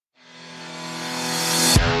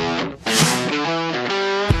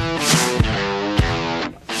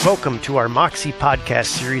Welcome to our Moxie podcast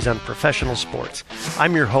series on professional sports.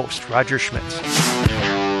 I'm your host, Roger Schmitz.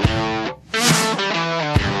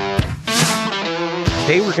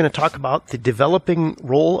 Today we're going to talk about the developing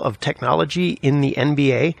role of technology in the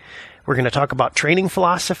NBA. We're going to talk about training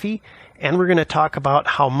philosophy, and we're going to talk about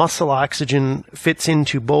how muscle oxygen fits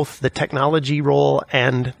into both the technology role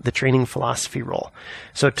and the training philosophy role.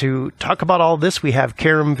 So to talk about all this, we have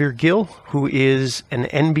Karim Gill, who is an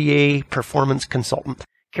NBA performance consultant.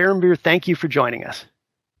 Karim, thank you for joining us.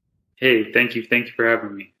 Hey, thank you. Thank you for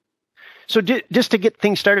having me. So just to get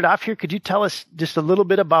things started off here, could you tell us just a little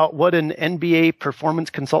bit about what an NBA performance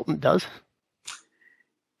consultant does?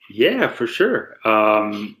 Yeah, for sure.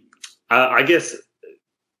 I guess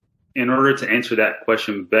in order to answer that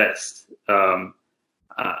question best, I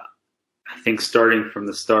think starting from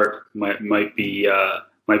the start might be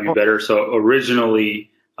better. So originally,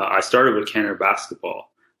 I started with Canada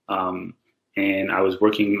Basketball, and I was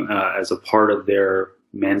working as a part of their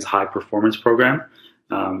men's high performance program.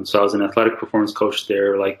 So I was an athletic performance coach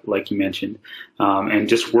there, like you mentioned, and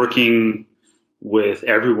just working with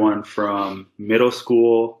everyone from middle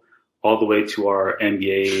school all the way to our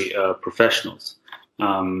NBA professionals.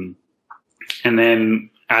 And then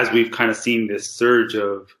as we've kind of seen this surge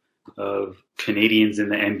of Canadians in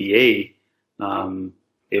the NBA,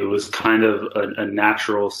 it was kind of a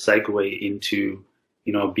natural segue into,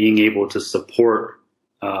 being able to support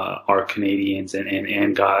our Canadians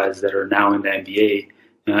and guys that are now in the NBA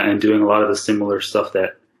and doing a lot of the similar stuff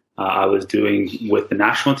that I was doing with the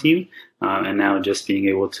national team, and now just being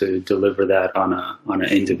able to deliver that on an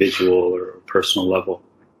individual or personal level.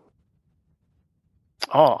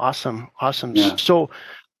 Oh, awesome. Yeah. So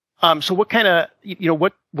what kind of,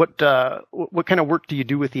 what kind of work do you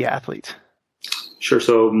do with the athletes? Sure.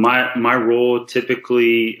 So my role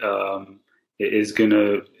typically is going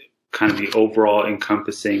to kind of be overall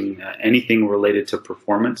encompassing anything related to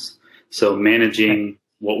performance. So managing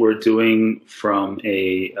what we're doing from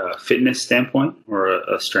a fitness standpoint or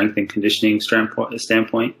a strength and conditioning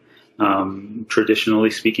standpoint,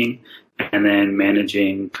 traditionally speaking, and then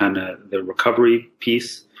managing kind of the recovery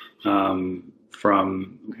piece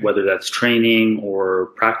from whether that's training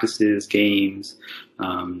or practices, games,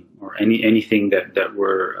 or anything that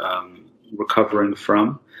we're recovering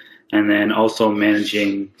from. And then also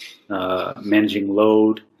managing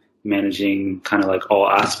load, managing kind of like all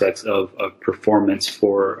aspects of performance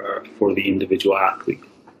for the individual athlete.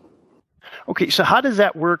 Okay, so how does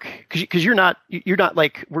that work? Because you're not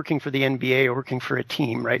like working for the NBA or working for a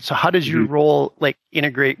team, right? So how does your role like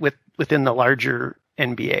integrate within the larger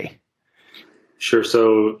NBA? Sure.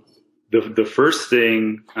 So the first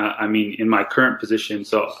thing, in my current position,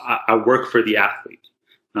 so I work for the athlete.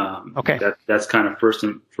 Okay. That's kind of first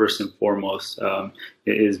and foremost.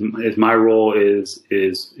 Is my role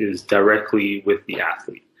is directly with the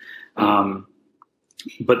athlete.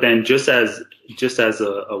 But then just as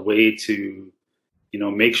a way to,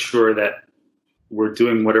 make sure that we're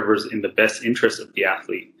doing whatever's in the best interest of the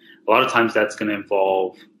athlete. A lot of times that's going to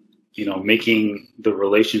involve, making the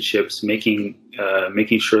relationships, making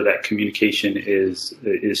sure that communication is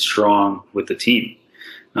strong with the team.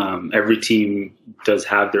 Every team does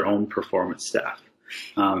have their own performance staff.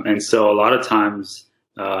 And so a lot of times,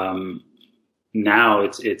 now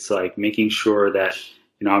it's like making sure that,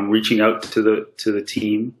 I'm reaching out to the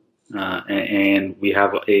team, and we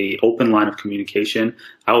have a open line of communication.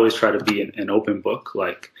 I always try to be an open book,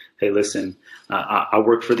 like, hey, listen, I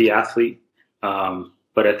work for the athlete.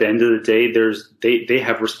 But at the end of the day, they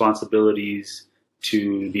have responsibilities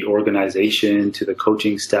to the organization, to the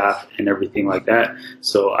coaching staff, and everything like that.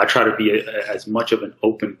 So I try to be as much of an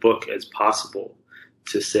open book as possible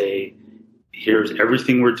to say, here's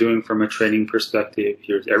everything we're doing from a training perspective,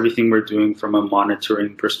 here's everything we're doing from a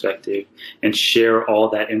monitoring perspective, and share all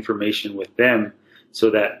that information with them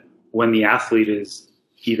so that when the athlete is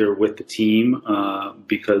either with the team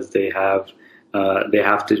because they have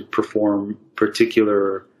to perform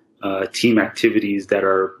particular team activities that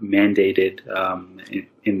are mandated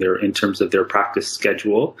in terms of their practice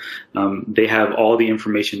schedule, they have all the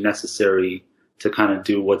information necessary to kind of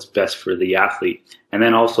do what's best for the athlete. And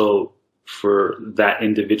then also for that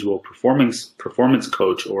individual performance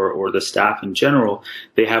coach or the staff in general,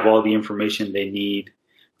 they have all the information they need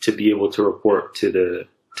to be able to report to the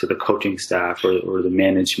coaching staff or the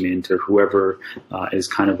management or whoever is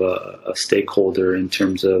kind of a stakeholder in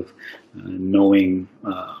terms of knowing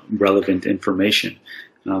relevant information.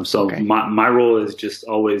 My role is just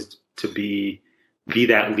always to be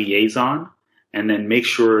that liaison, and then make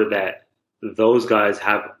sure that those guys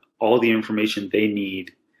have all the information they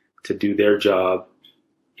need to do their job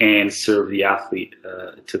and serve the athlete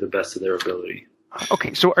to the best of their ability.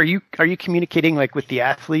 Okay, so are you communicating like with the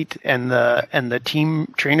athlete and the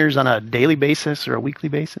team trainers on a daily basis or a weekly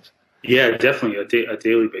basis? Yeah, definitely a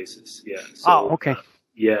daily basis. Yeah. So, okay.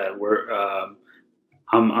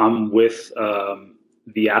 I'm with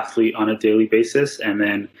the athlete on a daily basis, and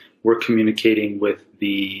then we're communicating with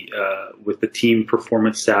the team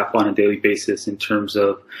performance staff on a daily basis in terms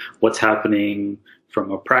of what's happening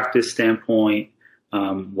from a practice standpoint,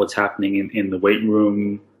 what's happening in the weight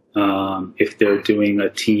room, if they're doing a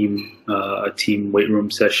team weight room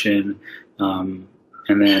session, and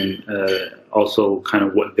then also kind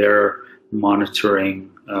of what they're monitoring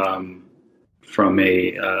from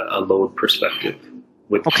a load perspective.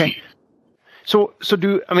 Okay. So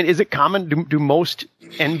is it common? Do most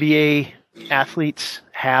NBA athletes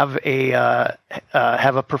have a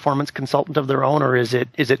performance consultant of their own, or is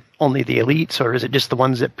it only the elites, or is it just the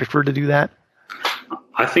ones that prefer to do that?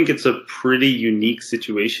 I think it's a pretty unique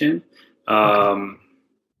situation. I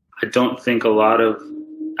don't think a lot of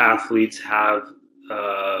athletes have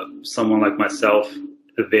someone like myself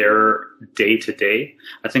there day to day.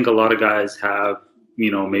 I think a lot of guys have,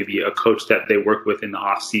 maybe a coach that they work with in the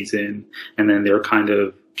off season, and then they're kind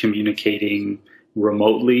of communicating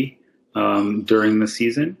remotely during the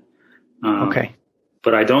season. Okay.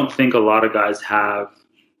 But I don't think a lot of guys have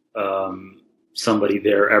somebody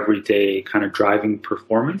there every day kind of driving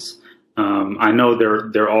performance. I know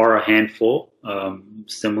there are a handful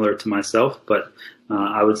similar to myself, but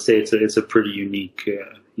I would say it's a pretty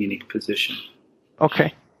unique position.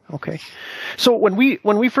 Okay. So when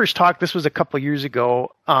we first talked, this was a couple of years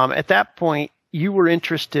ago. At that point, you were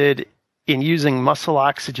interested in using muscle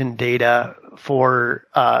oxygen data for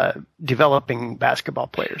developing basketball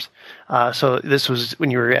players. So this was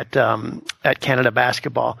when you were at Canada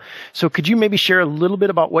Basketball. So could you maybe share a little bit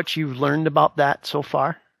about what you've learned about that so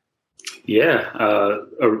far? Yeah.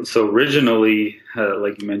 So originally,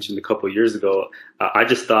 like you mentioned a couple of years ago, I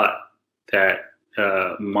just thought that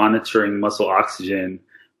monitoring muscle oxygen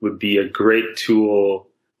would be a great tool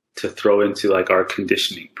to throw into like our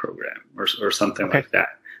conditioning program or something like that.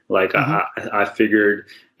 Like I figured,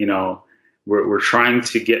 we're trying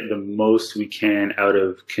to get the most we can out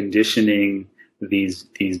of conditioning these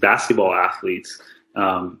basketball athletes.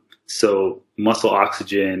 So muscle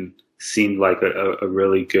oxygen seemed like a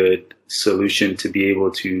really good solution to be able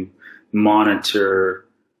to monitor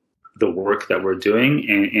the work that we're doing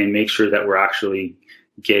and make sure that we're actually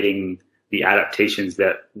getting the adaptations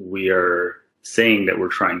that we are saying that we're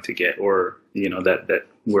trying to get, or that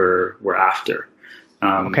we're after.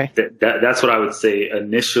 That's what I would say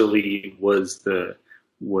initially was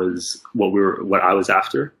what I was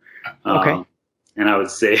after. And I would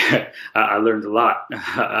say I learned a lot.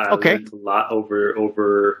 I learned a lot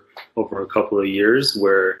over a couple of years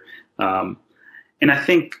where, and I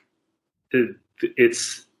think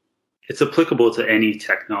it's applicable to any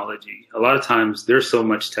technology. A lot of times there's so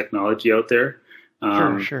much technology out there.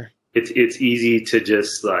 Sure. It's easy to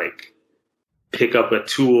just like pick up a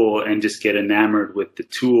tool and just get enamored with the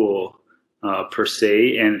tool per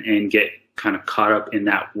se and get kind of caught up in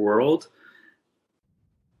that world.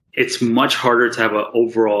 It's much harder to have an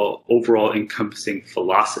overall encompassing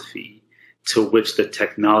philosophy to which the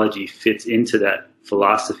technology fits into that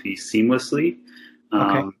philosophy seamlessly.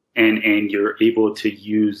 And you're able to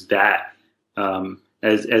use that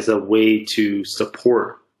as a way to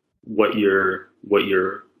support what your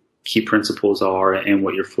key principles are and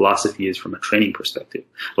what your philosophy is from a training perspective.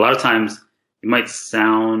 A lot of times it might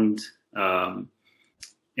sound, I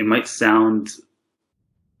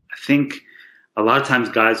think a lot of times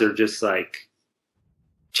guys are just like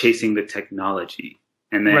chasing the technology.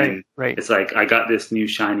 And then it's like, I got this new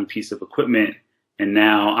shiny piece of equipment and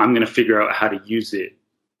now I'm going to figure out how to use it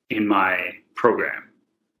in my program.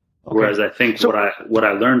 Whereas I think what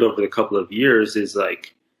I learned over the couple of years is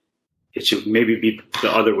like, it should maybe be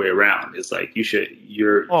the other way around. It's like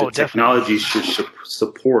the technology should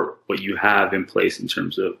support what you have in place in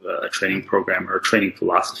terms of a training program or a training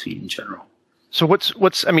philosophy in general. So what's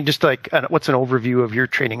an overview of your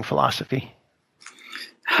training philosophy?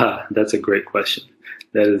 That's a great question.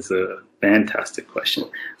 That is a fantastic question.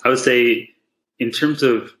 I would say in terms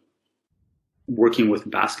of working with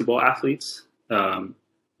basketball athletes,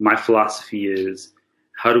 my philosophy is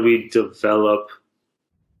how do we develop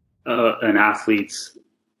an athlete's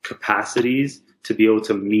capacities to be able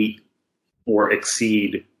to meet or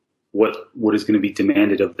exceed what is going to be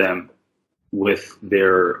demanded of them with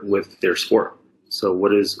their sport. So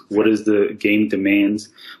what is the game demands,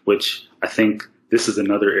 which I think this is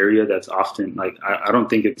another area that's often like, I don't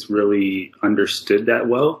think it's really understood that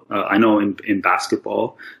well. I know in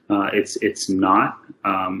basketball, it's not.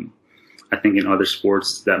 I think in other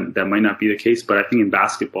sports that might not be the case, but I think in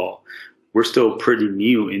basketball, we're still pretty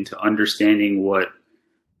new into understanding what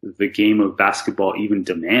the game of basketball even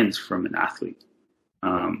demands from an athlete,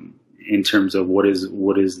 in terms of what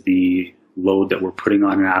is the load that we're putting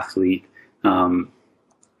on an athlete,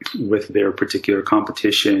 with their particular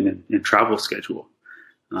competition and travel schedule.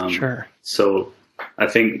 Sure. So I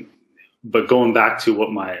think, but going back to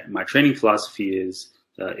what my training philosophy is,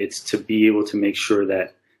 it's to be able to make sure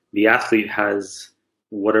that the athlete has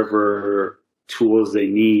whatever tools they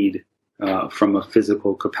need from a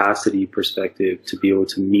physical capacity perspective to be able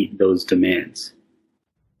to meet those demands.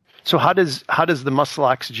 So how does the muscle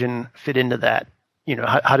oxygen fit into that?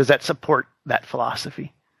 How does that support that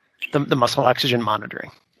philosophy, the muscle oxygen monitoring?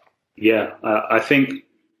 Yeah, I think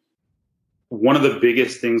one of the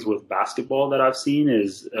biggest things with basketball that I've seen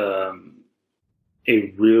is a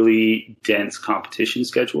really dense competition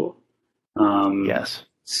schedule. Yes.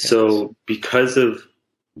 So because of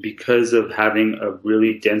having a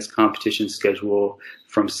really dense competition schedule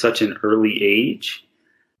from such an early age,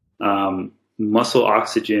 muscle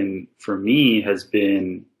oxygen for me has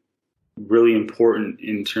been really important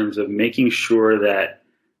in terms of making sure that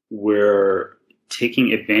we're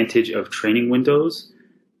taking advantage of training windows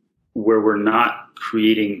where we're not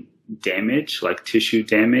creating damage, like tissue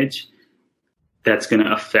damage, that's going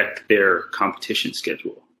to affect their competition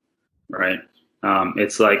schedule, right?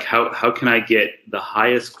 It's like, how can I get the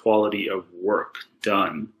highest quality of work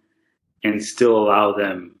done and still allow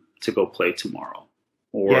them to go play tomorrow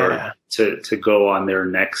or to go on their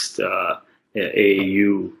next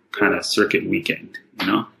AAU kind of circuit weekend,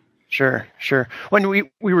 Sure. When we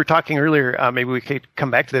were talking earlier, maybe we could come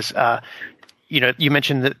back to this. You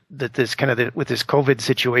mentioned that this kind of with this COVID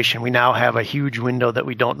situation, we now have a huge window that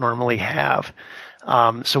we don't normally have.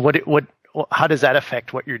 So how does that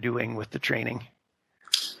affect what you're doing with the training?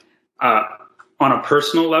 On a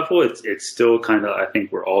personal level, it's still kind of, I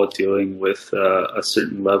think we're all dealing with a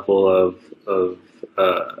certain level of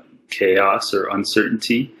chaos or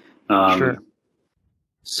uncertainty. Sure.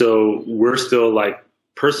 So we're still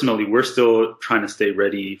personally, we're still trying to stay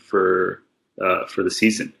ready for the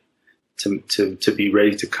season, to be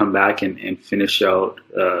ready to come back and finish out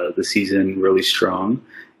the season really strong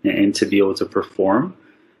and to be able to perform.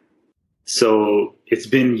 So it's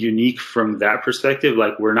been unique from that perspective.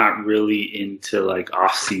 Like, we're not really into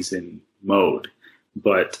off season mode,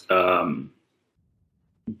 but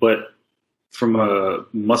from a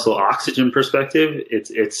muscle oxygen perspective,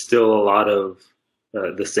 it's still a lot of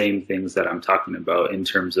the same things that I'm talking about in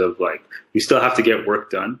terms of we still have to get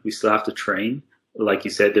work done. We still have to train. Like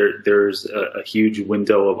you said, there's a huge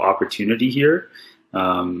window of opportunity here,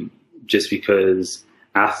 just because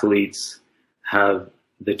athletes have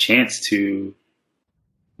the chance to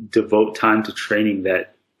devote time to training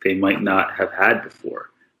that they might not have had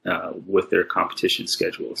before with their competition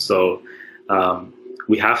schedule. So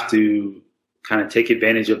we have to kind of take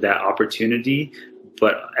advantage of that opportunity,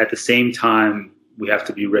 but at the same time, we have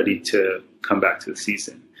to be ready to come back to the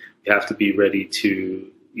season. We have to be ready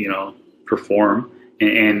to, perform.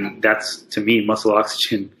 And that's, to me, muscle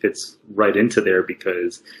oxygen fits right into there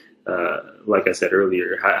because, like I said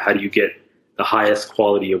earlier, how do you get the highest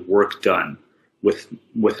quality of work done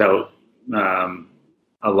without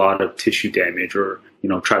a lot of tissue damage, or,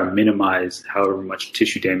 try to minimize however much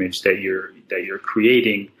tissue damage that you're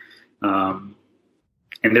creating. And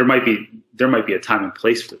there might be a time and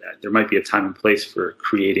place for that. There might be a time and place for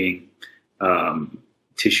creating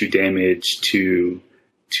tissue damage to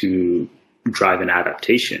drive an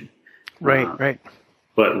adaptation. Right.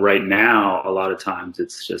 But right now, a lot of times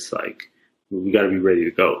it's just we got to be ready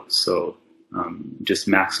to go. So just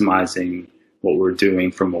maximizing what we're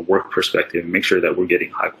doing from a work perspective and make sure that we're getting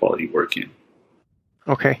high quality work in.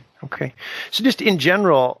 Okay. So just in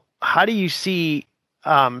general, how do you see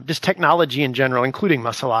just technology in general, including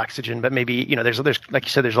muscle oxygen, but maybe, there's like you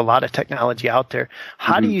said, there's a lot of technology out there.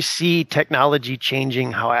 How do you see technology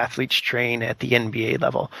changing how athletes train at the NBA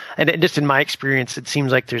level? And just in my experience, it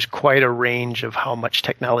seems like there's quite a range of how much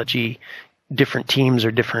technology different teams or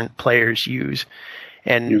different players use.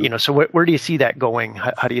 And, so where do you see that going?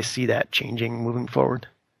 How do you see that changing moving forward?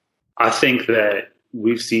 I think that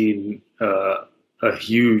we've seen a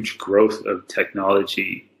huge growth of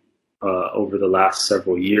technology over the last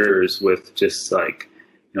several years, with just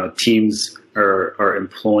teams are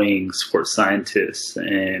employing sports scientists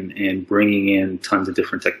and bringing in tons of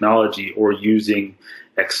different technology, or using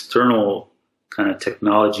external kind of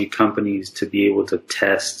technology companies to be able to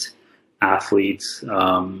test athletes,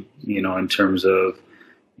 in terms of,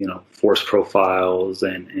 force profiles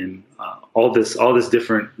and all this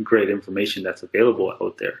different great information that's available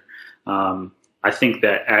out there. I think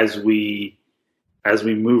that as we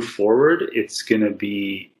move forward, it's going to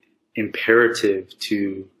be imperative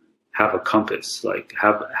to have a compass, like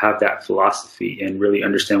have that philosophy and really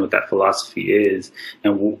understand what that philosophy is.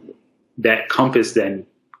 And that compass then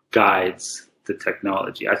guides the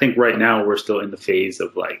technology. I think right now we're still in the phase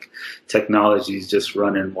of like technology's just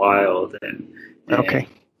running wild and okay.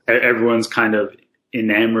 Everyone's kind of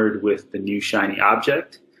enamored with the new shiny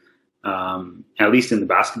object. At least in the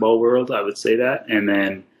basketball world, I would say that. And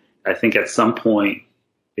then I think at some point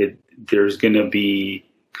there's going to be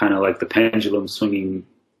kind of like the pendulum swinging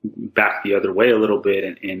back the other way a little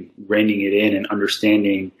bit and reining it in and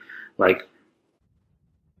understanding like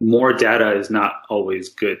more data is not always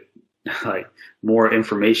good. Like more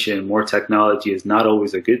information, more technology is not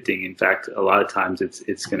always a good thing. In fact, a lot of times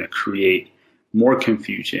it's going to create more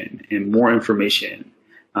confusion and more information.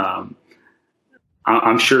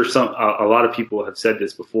 I'm sure a lot of people have said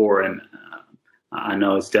this before, and I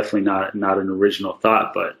know it's definitely not an original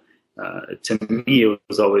thought, but to me, it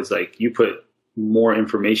was always like you put more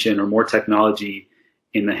information or more technology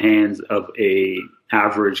in the hands of a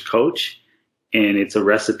average coach, and it's a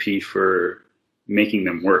recipe for making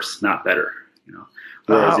them worse, not better.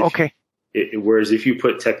 Whereas if you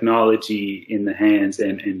put technology in the hands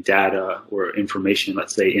and data or information,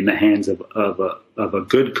 let's say, in the hands of a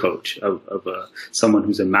good coach, of someone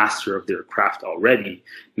who's a master of their craft already,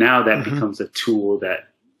 now that becomes a tool that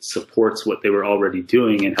supports what they were already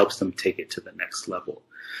doing and helps them take it to the next level.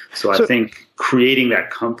 So I think creating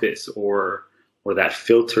that compass or that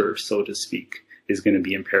filter, so to speak, is going to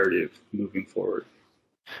be imperative moving forward.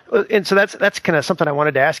 And so that's kind of something I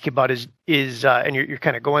wanted to ask you about is and you're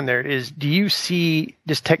kind of going there is, do you see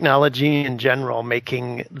just technology in general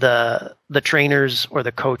making the trainers or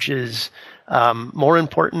the coaches more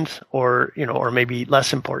important or maybe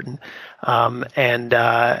less important? And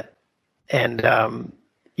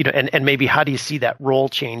maybe how do you see that role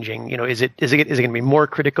changing? Is it going to be more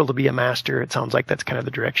critical to be a master? It sounds like that's kind of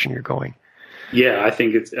the direction you're going. Yeah, I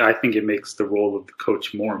think it makes the role of the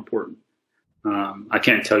coach more important. I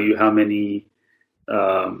can't tell you how many,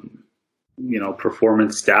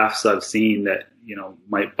 performance staffs I've seen that,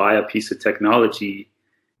 might buy a piece of technology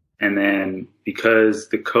and then because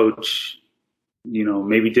the coach,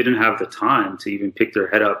 maybe didn't have the time to even pick their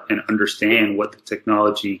head up and understand what the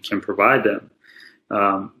technology can provide them,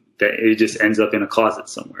 that it just ends up in a closet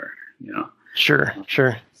somewhere, Sure.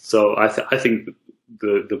 So I think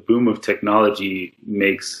the boom of technology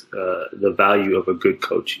makes the value of a good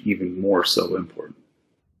coach even more so important.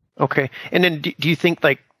 Okay. And then do you think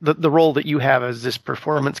like the role that you have as this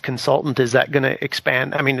performance consultant, is that going to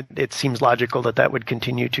expand? I mean, it seems logical that would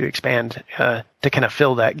continue to expand to kind of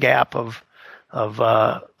fill that gap of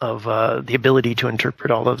the ability to interpret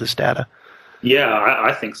all of this data. Yeah,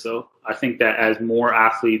 I think so. I think that as more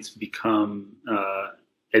athletes become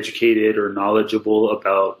educated or knowledgeable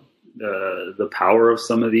about the power of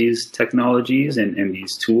some of these technologies and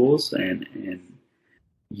these tools and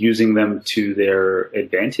using them to their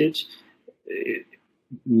advantage,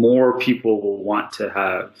 more people will want to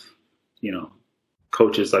have,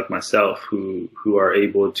 coaches like myself who are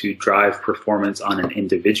able to drive performance on an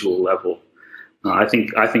individual level. I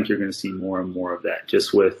think you're going to see more and more of that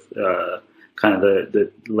just with kind of the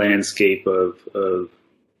landscape of the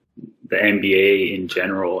NBA in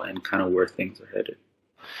general and kind of where things are headed.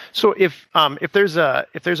 So if there's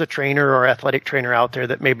a trainer or athletic trainer out there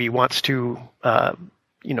that maybe wants to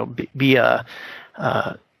be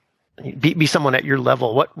someone at your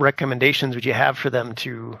level, what recommendations would you have for them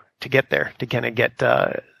to get there, to kind of get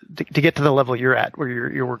to the level you're at, where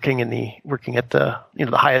you're working at the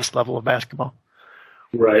the highest level of basketball?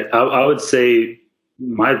 Right. I would say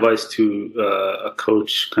my advice to a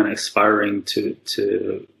coach kind of aspiring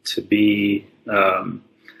to be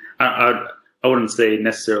I wouldn't say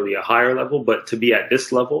necessarily a higher level, but to be at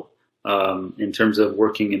this level in terms of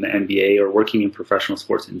working in the NBA or working in professional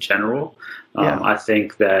sports in general. I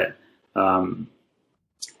think that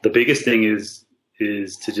the biggest thing is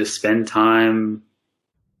to just spend time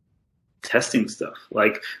testing stuff,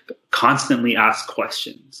 like constantly ask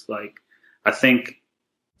questions. Like I think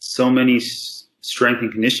so many strength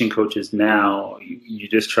and conditioning coaches now, you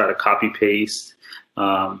just try to copy paste,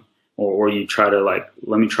 or you try to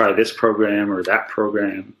let me try this program or that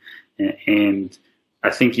program. And I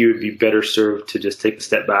think you would be better served to just take a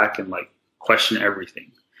step back and question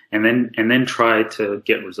everything and then try to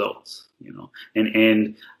get results,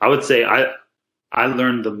 and I would say I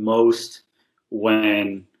learned the most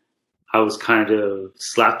when I was kind of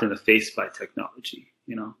slapped in the face by technology,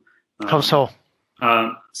 How so?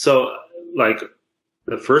 So like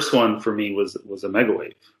the first one for me was a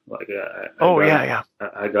Megawave. Like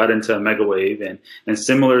I got into a Megawave, and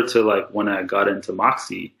similar to like when I got into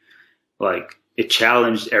Moxie, like it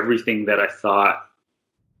challenged everything that I thought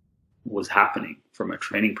was happening from a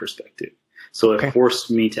training perspective. So it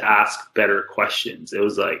forced me to ask better questions. It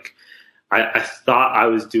was like I thought I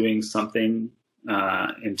was doing something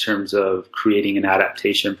in terms of creating an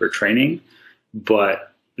adaptation for training,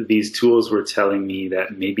 but these tools were telling me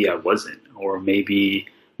that maybe I wasn't, or maybe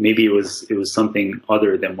it was something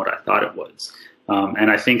other than what I thought it was. And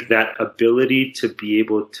I think that ability to be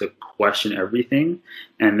able to question everything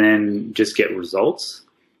and then just get results,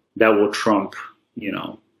 that will trump,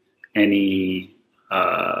 any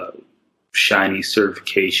shiny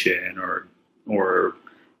certification or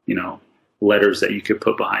letters that you could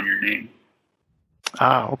put behind your name.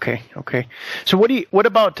 Okay. So what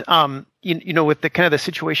about, with the kind of the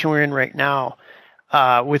situation we're in right now,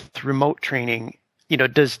 with remote training,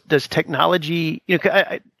 does technology,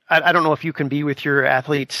 I don't know if you can be with your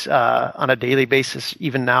athletes, on a daily basis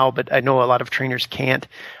even now, but I know a lot of trainers can't.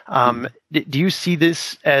 Do you see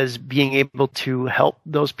this as being able to help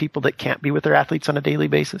those people that can't be with their athletes on a daily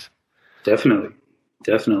basis? Definitely.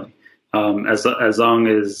 As long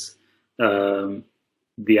as,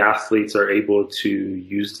 the athletes are able to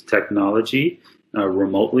use technology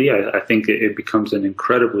remotely, I think it becomes an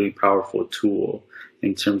incredibly powerful tool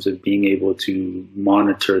in terms of being able to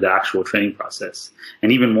monitor the actual training process.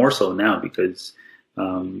 And even more so now, because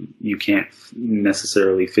you can't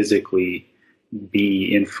necessarily physically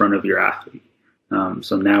be in front of your athlete.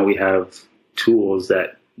 So now we have tools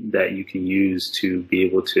that you can use to be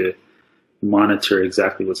able to monitor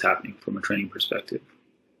exactly what's happening from a training perspective.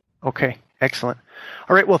 Okay, excellent.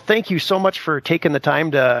 All right, well, thank you so much for taking the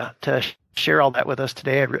time to share all that with us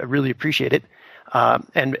today. I really appreciate it.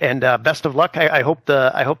 And best of luck. I hope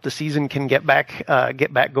the season can get back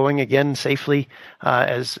going again safely,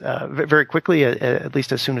 as very quickly, at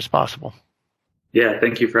least as soon as possible. Yeah,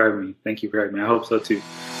 thank you for having me. I hope so too.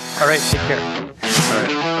 All right, take care. All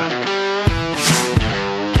right.